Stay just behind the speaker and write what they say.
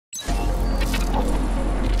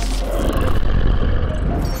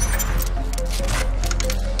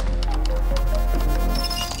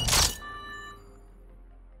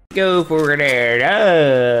Go for it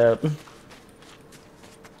up.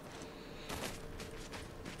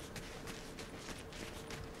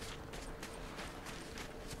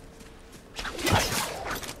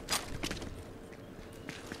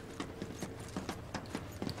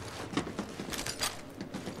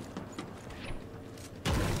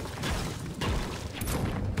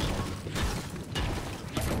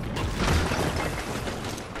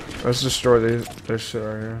 Let's destroy this shit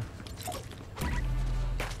right here.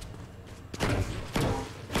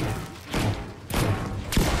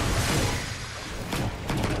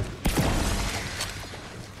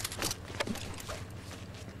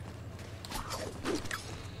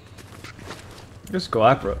 This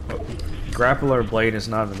grappler blade is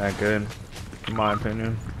not even that good, in my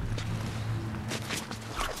opinion.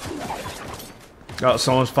 Oh,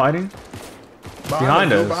 someone's fighting?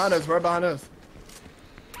 Behind us. Behind us, right behind us.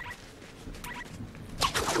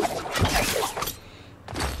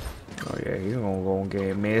 Oh yeah, you gonna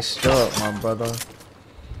get messed up, my brother.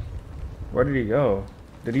 Where did he go?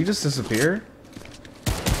 Did he just disappear?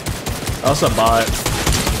 That's a bot.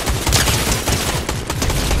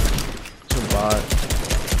 It's a bot.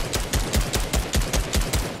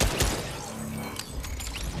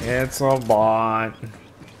 It's a bot.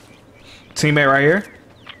 Teammate right here.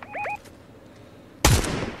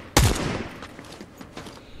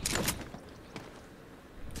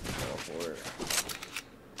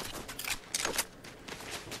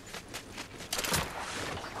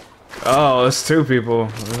 Oh, it's two people.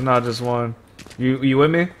 It's not just one. You with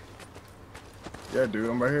me? Yeah, dude,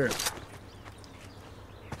 I'm right here.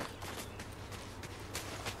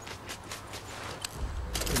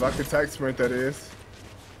 If I could tag sprint, that is.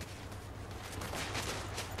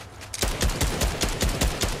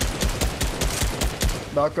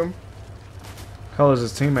 Knock him. Hell is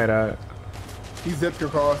his teammate at? He zipped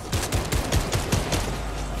across.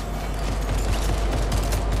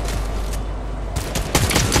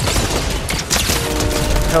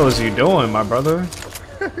 Hell is you doing, my brother?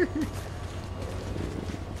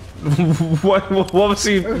 what was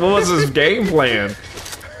he? What was his game plan?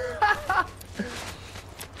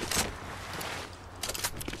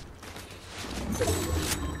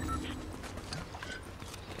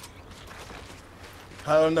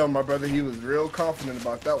 I don't know, my brother. He was real confident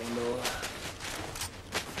about that one, though.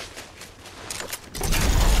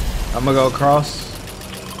 I'm gonna go across.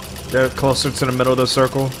 Get closer to the middle of the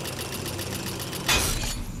circle.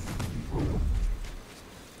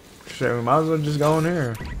 Shit, we might as well just go in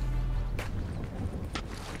here.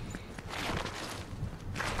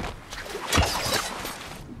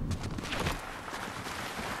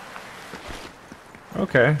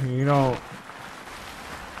 Okay, you know,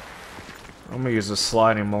 I'm gonna use the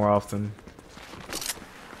sliding more often.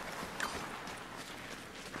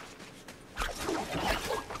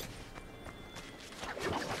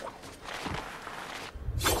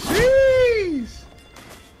 Jeez!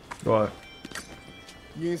 What?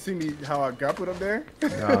 You didn't see me how I grappled up there?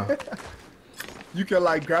 Nah. You can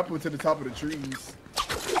like grapple to the top of the trees.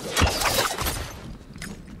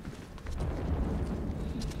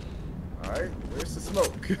 Alright, where's the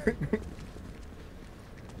smoke?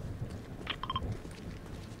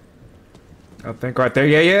 I think right there.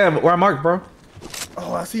 Yeah, where I marked, bro.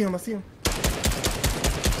 Oh, I see him, I see him.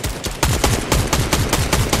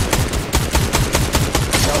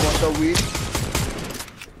 Got one so weak.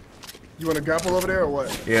 You wanna grapple over there or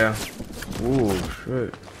what? Yeah. Ooh,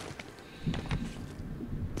 shit.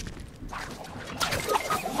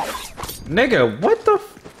 Nigga, what the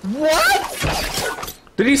What?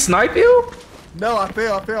 Did he snipe you? No, I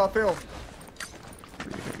fail.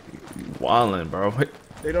 Wildin', bro.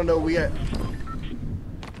 They don't know we at.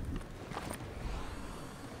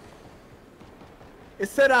 It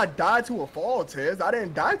said I died to a fall, Tez. I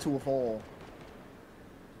didn't die to a fall.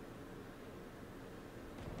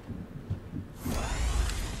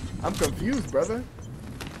 I'm confused, brother.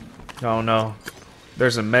 Oh no.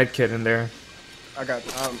 There's a med kit in there. I'm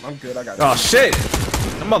good. I got. Oh shit!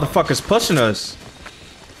 That motherfucker's pushing us.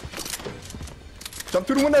 Jump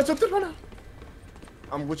through the window. Jump through the window.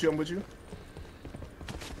 I'm with you.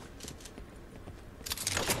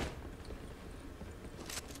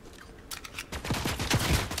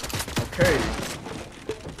 Okay.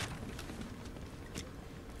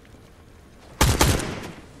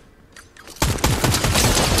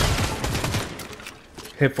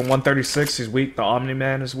 Hit from 136. He's weak. The Omni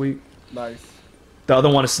Man is weak. Nice. The other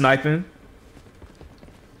one is sniping.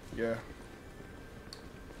 Yeah.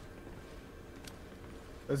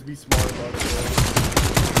 Let's be smart about it.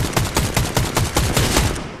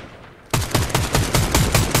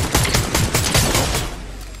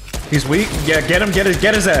 He's weak. Yeah, get him. Get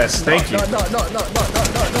his ass. Thank you. No.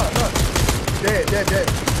 Dead.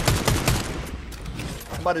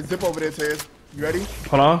 I'm about to zip over there, Tez. You ready?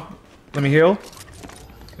 Hold on. Let me heal.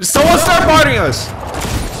 Someone start partying us.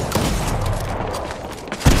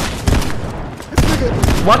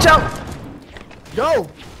 Watch out. Go.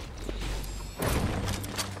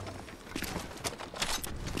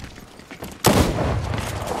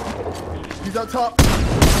 He's up top.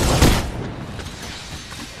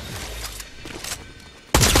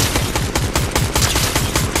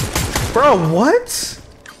 Bro, what?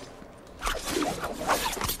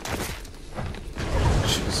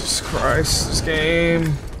 Jesus Christ, this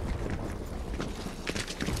game.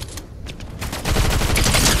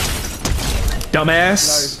 Dumbass.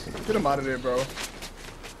 Nice. Get him out of there, bro.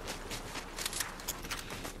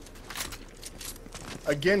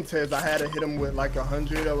 Again, Tez, I had to hit him with like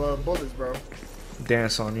 100 of bullets, bro.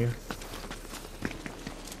 Dance on you.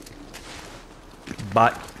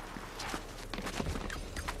 Bot.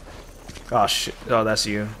 Oh shit. Oh, that's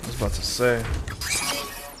you. I was about to say.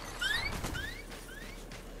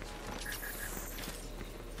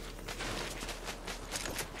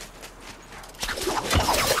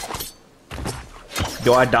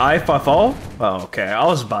 Do I die if I fall? Oh, okay. I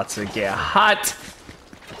was about to get hot.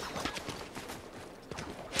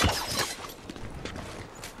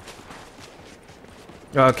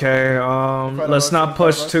 Okay, let's not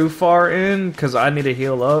push too far in, cause I need to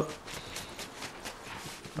heal up.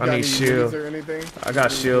 I need shield. I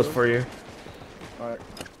got shields for you. Alright.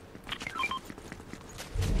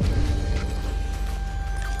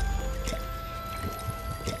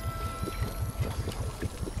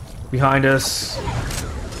 Behind us.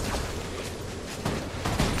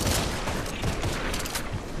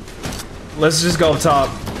 Let's just go up top.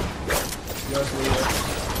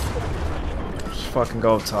 Just fucking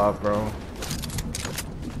go up top, bro.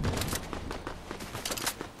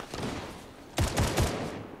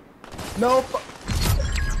 Nope.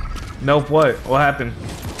 Nope, what? What happened?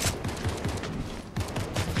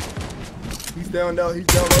 He's down now. He's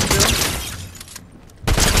down right there.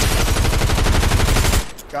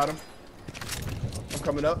 Got him. I'm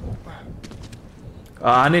coming up.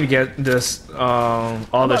 I need to get this,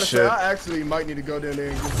 all this shit. I actually might need to go down there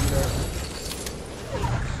and get some of that.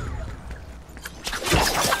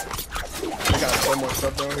 They got so much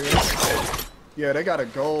stuff down here. Yeah, they got a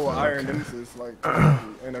gold iron nemesis, like,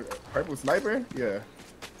 and a purple sniper. Yeah.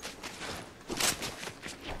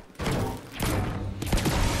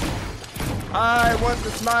 I want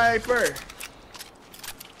the sniper.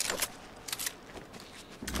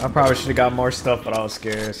 I probably should have got more stuff, but I was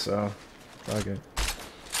scared, so fuck it.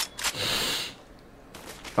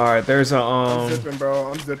 Alright, there's a I'm zipping, bro.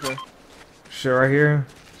 I'm zipping. shit right here,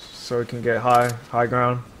 so we can get high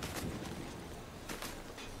ground.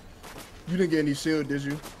 You didn't get any shield, did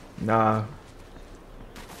you? Nah.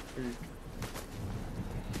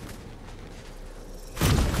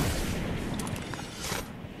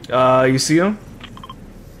 You see him?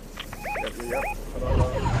 Yep. Hold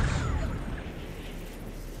on.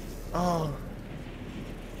 Oh.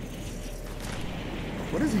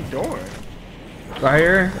 What is he doing? Right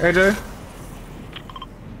here, AJ?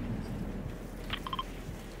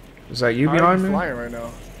 Is that you behind me? Flying right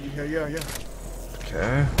now. Yeah.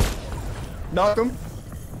 Okay. Knock him.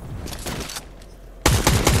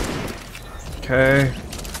 Okay.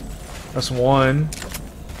 That's one.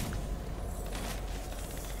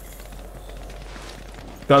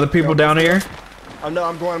 The other people down here? I'm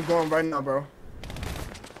going right now, bro.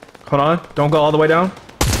 Hold on. Don't go all the way down.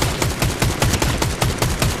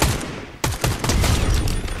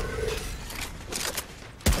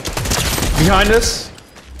 Behind us.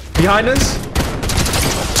 Behind us.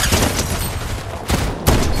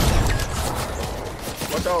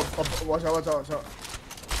 Watch out.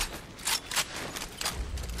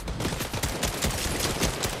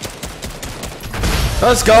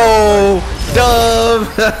 Let's go. Dub.